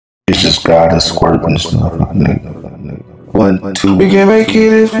It's just God and squirting stuff, nigga. 1, 2. We can make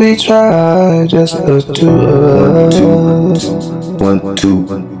it if we try, just the two of us. 1,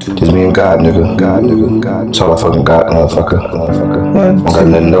 2. Just me and God, nigga. God, nigga. That's all I fucking got, motherfucker. I don't got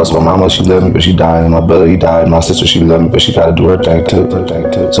nothing else. My mama, she loved me, but she died. And my brother, he died. My sister, she loved me, but she gotta do her thing too.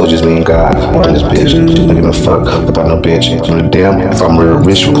 So it's just me and God and this bitch. Just nigga no fuck about no bitch. I'm the damn. If I'm real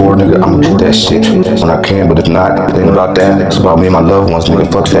rich or poor, nigga, I'ma do that shit when I can. But if not, it ain't about that. It's about me and my loved ones,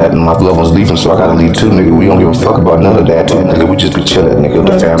 nigga. Fuck that. And my loved ones leaving, so I gotta leave too, nigga. We don't give a fuck about none of that, nigga. We just be chilling, nigga,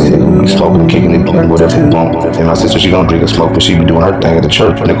 with the family, nigga. We be smoking, kicking it, whatever we want. And my sister, she don't drink or smoke, but she be doing her thing at the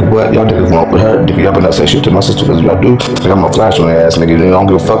church. Nigga, what? Y'all niggas want with her? Nigga, y'all better not say shit to my sister, because if y'all do, I got my flash on their ass, nigga. I don't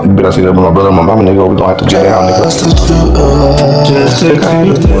give a fuck. You better say that with my brother and my mama, nigga. We gonna have to get down, nigga. Just the kind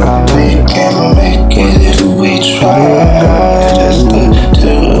of we can make it if we try. Just the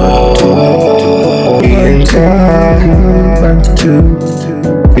two of us. Me and God. 1, 2.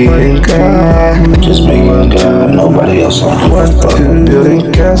 Me and God. Just me and God, nobody else on the 1, 2.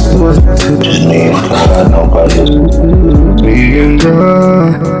 Building castles. 1, 2. Just me and God, nobody else. Me and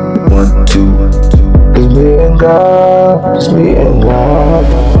God. 1, 2. Just me and God. Just me and God.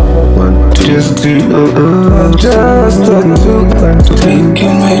 1, 2. Just the two of us. We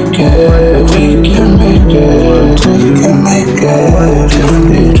can make it. We can make it. We can make it. If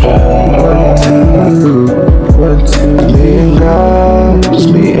we try. 1, 2. Me and God. Just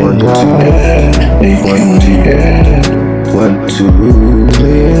me and God. We can make it. 1, 2.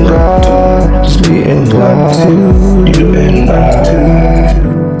 Me and God. Just me and God. You and I.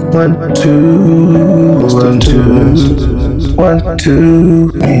 1, 2. 1, 2. 1, 2. 1,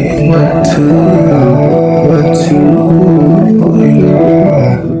 2. 1, 2.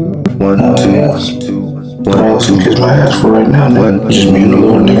 1, 2. 1 else can kiss my ass for right now, nigga. Just me and the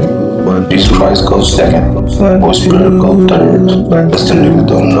Lord, nigga. Jesus Christ goes second. Holy Spirit go third. That's the niggas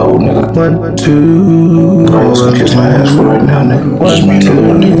don't know, nigga. 1, 2. Nobody else can kiss my ass for right now, nigga. Just me and the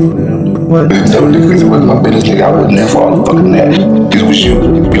Lord, nigga. No, niggas, it wasn't my business, nigga. I wasn't there for all the fucking that. This was you.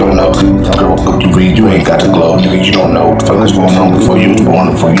 You don't know. Girl, fuck you read. You ain't got the glow, nigga. You don't know what the fuck was going on before you was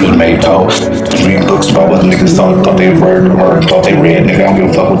born, before you was made told. Read books about what niggas thought they read, or thought they read, nigga. I don't give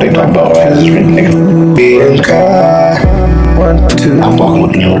a fuck what they talk about. As it's written, nigga. Me and God. 1, 2. I'm walking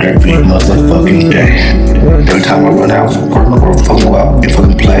with the Lord every motherfucking day. Every time I run out, or fucking go out and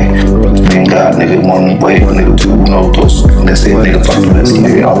fucking play. Me and God, nigga, 1 way, nigga, 2, no, those, that's it, nigga, fuck the rest,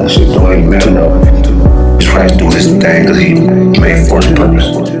 nigga, all that shit don't even matter, no. Jesus Christ doing his thing, cause he made for his purpose.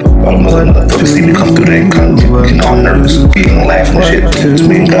 All the motherfuckers see me come through, they come, getting all nervous, getting laughing and shit. It's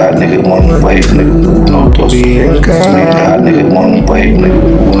me and God, nigga, 1 way, nigga, no, those. It's me and God, nigga, 1 way, nigga,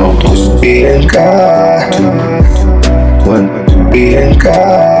 no, those. Me and God. 1, 2. Me and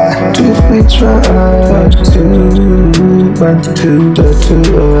God. If we try. 1, 2. 1, 2. The two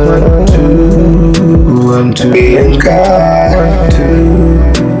of us. 1, 2. Me and God. 1,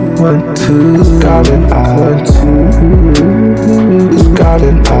 2. 1, 2. It's God and I. 1, 2. It's God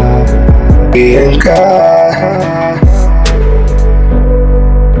and I. Me and God.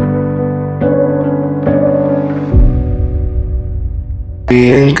 Me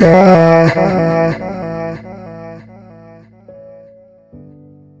and God.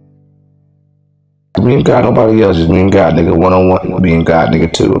 Me and God, nobody else. Just me and God, nigga, 1-on-1. Me and God, nigga,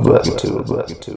 2 of us.